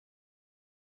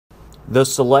The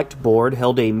Select Board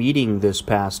held a meeting this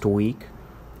past week.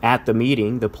 At the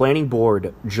meeting, the Planning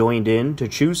Board joined in to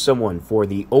choose someone for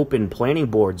the open Planning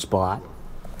Board spot.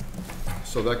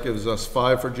 So that gives us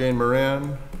 5 for Jane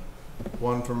Moran,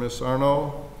 1 for Miss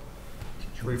Arno,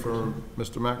 3 for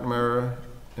Mr. McNamara,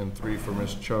 and 3 for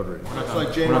Miss Chowdhury. Looks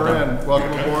like Jane Moran,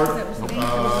 welcome aboard.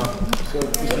 So,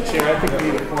 Mr. Chair, I think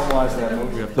we need to formalize that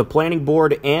vote. The Planning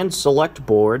Board and Select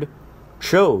Board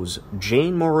chose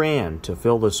Jane Moran to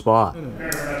fill the spot.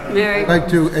 I'd like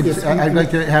to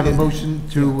have a motion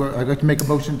to, I'd like to make a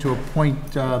motion to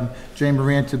appoint Jane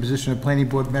Moran to the position of Planning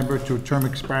Board member to a term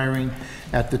expiring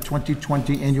at the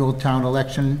 2020 annual town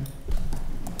election.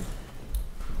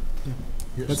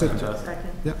 That's it.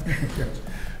 Yep.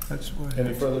 That's what.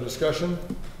 Any further discussion?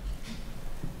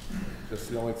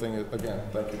 Just the only thing, again,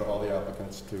 thank you to all the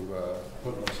applicants to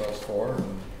putting themselves forward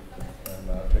and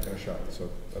taking a shot. So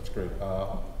that's great.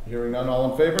 Hearing none,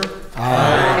 all in favor?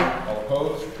 Aye. All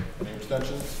opposed? Any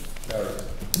abstentions? Carries.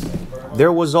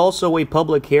 There was also a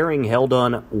public hearing held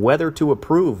on whether to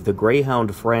approve the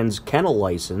Greyhound Friends kennel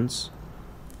license.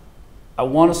 I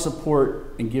want to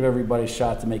support and give everybody a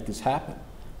shot to make this happen.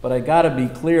 But I got to be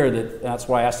clear that's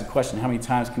why I asked the question, how many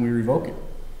times can we revoke it?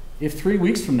 If 3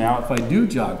 weeks from now, if I do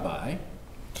jog by,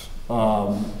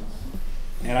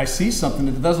 and I see something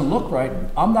that doesn't look right,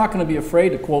 I'm not going to be afraid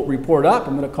to, quote, report up.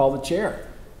 I'm going to call the chair,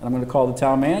 and I'm going to call the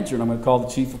town manager, and I'm going to call the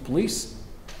chief of police.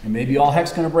 And maybe all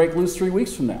heck's going to break loose 3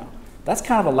 weeks from now. That's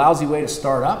kind of a lousy way to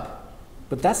start up,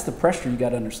 but that's the pressure you got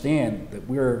to understand that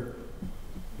we're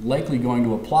likely going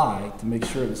to apply to make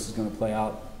sure this is going to play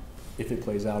out, if it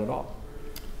plays out at all.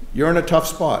 You're in a tough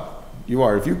spot. You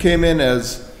are. If you came in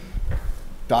as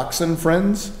Dachshund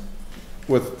Friends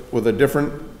with a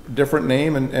different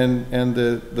name and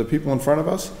the people in front of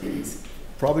us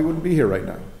probably wouldn't be here right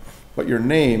now. But your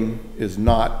name is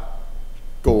not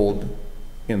gold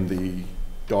in the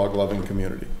dog-loving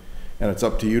community. And it's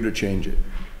up to you to change it.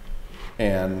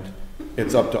 And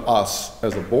it's up to us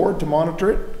as a board to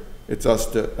monitor it. It's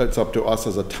up to us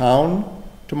as a town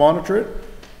to monitor it,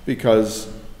 because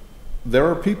there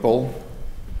are people,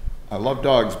 I love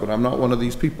dogs, but I'm not one of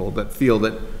these people that feel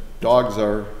that dogs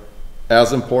are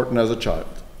as important as a child.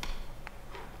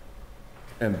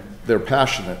 And they're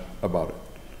passionate about it.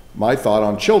 My thought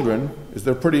on children is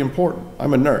they're pretty important.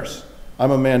 I'm a nurse. I'm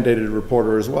a mandated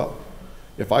reporter as well.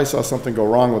 If I saw something go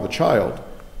wrong with a child,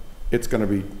 it's going to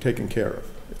be taken care of.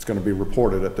 It's going to be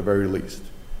reported at the very least.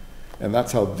 And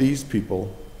that's how these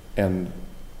people and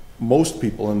most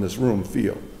people in this room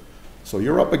feel. So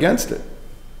you're up against it.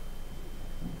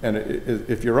 And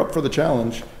if you're up for the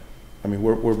challenge, I mean,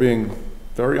 we're being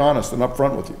very honest and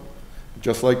upfront with you.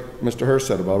 Just like Mr. Hurst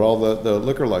said about all the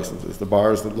liquor licenses, the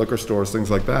bars, the liquor stores,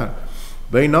 things like that.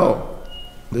 They know.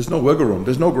 There's no wiggle room.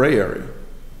 There's no gray area.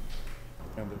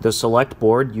 The Select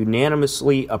Board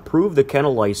unanimously approved the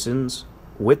kennel license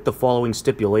with the following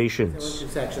stipulations.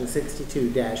 Section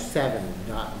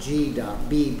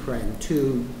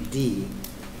 62-7.g.b.2d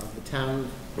of the town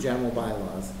general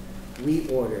bylaws, we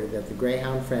order that the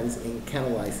Greyhound Friends Inc.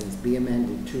 kennel license be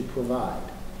amended to provide: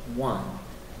 1.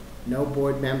 No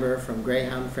board member from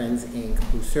Greyhound Friends Inc.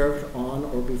 who served on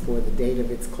or before the date of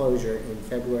its closure in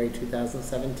February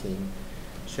 2017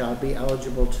 shall be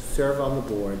eligible to serve on the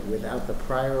board without the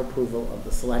prior approval of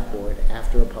the Select Board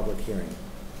after a public hearing.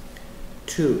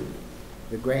 2.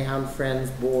 The Greyhound Friends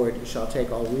Board shall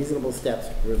take all reasonable steps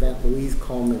to prevent Louise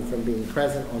Coleman from being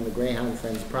present on the Greyhound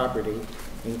Friends property,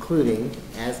 including,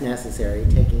 as necessary,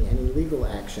 taking any legal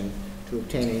action to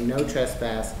obtain a no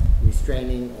trespass,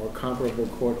 restraining, or comparable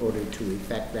court order to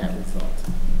effect that result.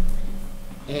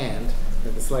 And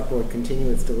that the Select Board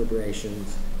continue its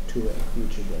deliberations to a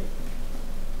future date.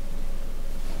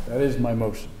 That is my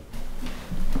motion.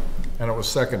 And it was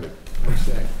seconded.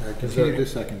 Continue to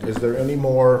second. Is there any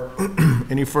more,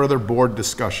 any further board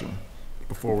discussion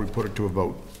before we put it to a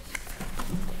vote?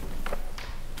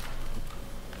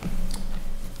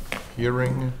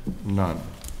 Hearing none.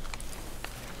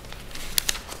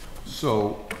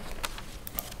 So,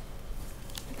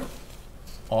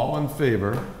 all in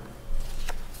favor,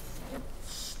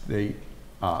 state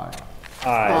aye.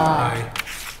 Aye.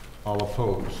 All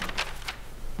opposed?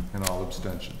 And all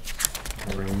abstentions?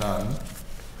 Hearing none.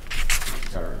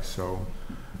 Carry. So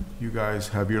you guys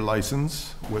have your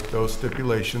license with those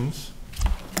stipulations.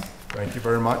 Thank you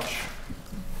very much.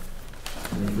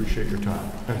 We appreciate your time.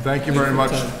 And thank you very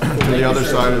much to the other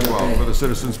side as well, for the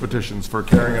citizens' petitions, for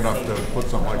caring enough to put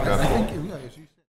something like that forward.